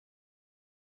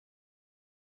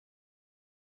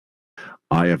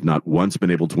I have not once been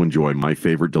able to enjoy my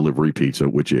favorite delivery pizza,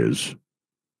 which is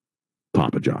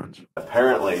Papa John's.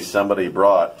 Apparently, somebody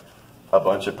brought a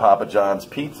bunch of Papa John's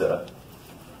pizza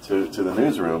to the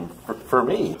newsroom for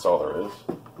me. That's all there is.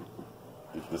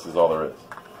 This is all there is.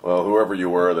 Well, whoever you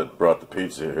were that brought the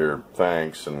pizza here,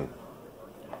 thanks. And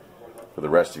for the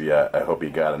rest of you, I hope you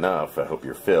got enough. I hope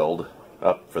you're filled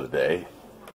up for the day.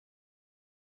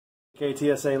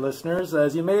 KTSA listeners,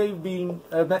 as you may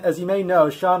know,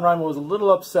 Sean Rima was a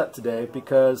little upset today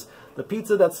because the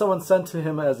pizza that someone sent to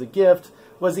him as a gift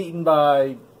was eaten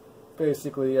by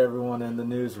basically everyone in the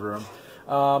newsroom.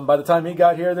 By the time he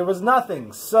got here, there was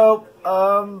nothing. So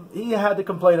he had to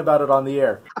complain about it on the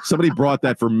air. Somebody brought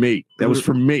that for me. That was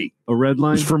for me. A red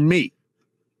line? It was for me.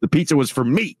 The pizza was for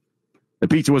me. The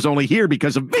pizza was only here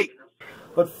because of me.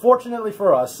 But fortunately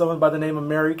for us, someone by the name of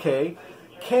Mary Kay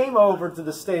came over to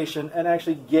the station and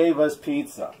actually gave us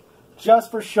pizza.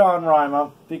 Just for Sean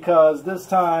Rima, because this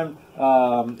time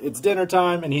it's dinner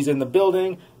time and he's in the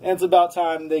building, and it's about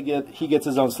time he gets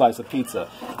his own slice of pizza.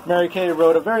 Mary Kay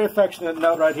wrote a very affectionate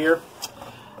note right here.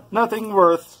 Nothing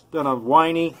worse than a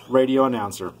whiny radio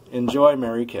announcer. Enjoy,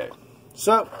 Mary Kay.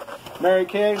 So, Mary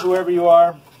Kay, whoever you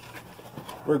are,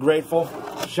 we're grateful.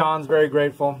 Sean's very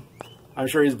grateful. I'm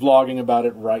sure he's vlogging about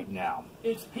it right now.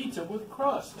 It's pizza with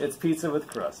crust. It's pizza with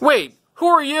crust. Wait, who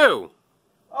are you?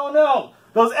 Oh no!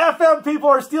 Those FM people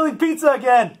are stealing pizza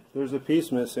again! There's a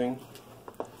piece missing.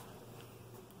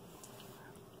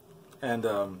 And,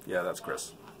 yeah, that's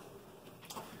Chris.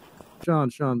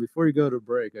 Sean, before you go to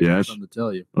break, I have something to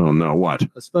tell you. Oh, no, what?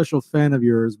 A special fan of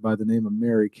yours by the name of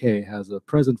Mary Kay has a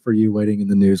present for you waiting in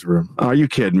the newsroom. Are you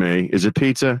kidding me? Is it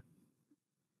pizza?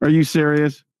 Are you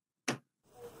serious?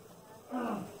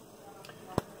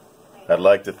 I'd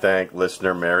like to thank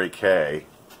listener Mary Kay,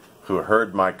 who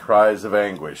heard my cries of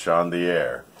anguish on the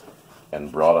air and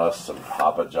brought us some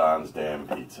Papa John's damn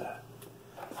pizza.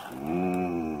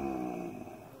 Mmm.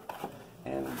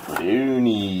 And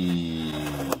brownies.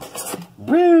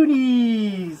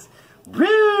 Brownies!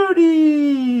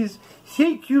 Brownies!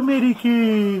 Thank you, Mary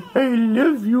Kay. I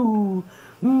love you.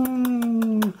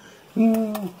 Mm.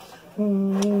 Mm.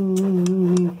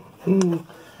 Mm. Mm.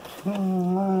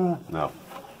 Mm. No.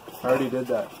 I already did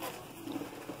that.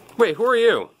 Wait, who are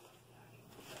you?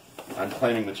 I'm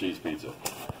claiming the cheese pizza.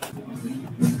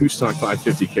 Who's Talk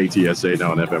 550 KTSA now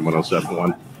on FM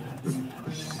 107.1.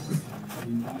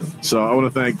 So I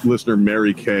want to thank listener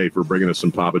Mary Kay for bringing us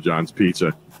some Papa John's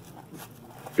pizza,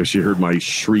 because she heard my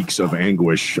shrieks of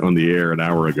anguish on the air an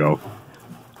hour ago.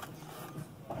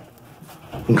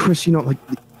 And Chris, you know, like,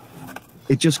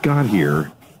 it just got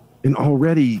here, and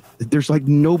already there's like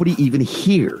nobody even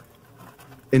here.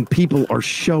 And people are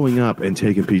showing up and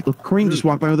taking pizza. Look, Kareem just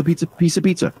walked by with a piece of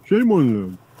pizza. Shame on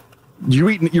them. You're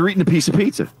eating a piece of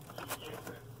pizza.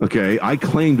 Okay, I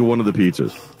claimed one of the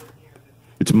pizzas.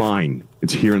 It's mine.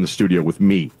 It's here in the studio with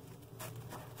me.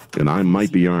 And I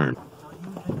might be armed.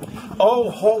 Oh,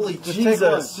 holy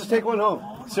Jesus. Just take one home.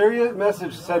 Syria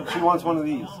message said she wants one of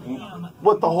these.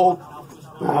 What the whole...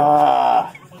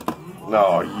 No,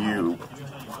 you...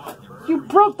 You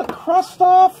broke the crust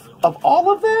off of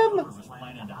all of them?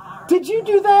 Did you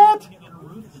do that?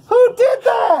 Who did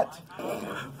that?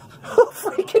 Who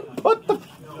freaking put the...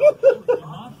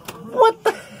 What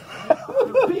the...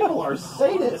 People are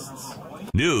sadists.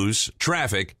 News,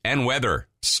 traffic, and weather.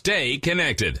 Stay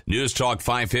connected. News Talk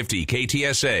 550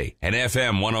 KTSA and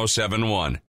FM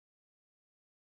 107.1.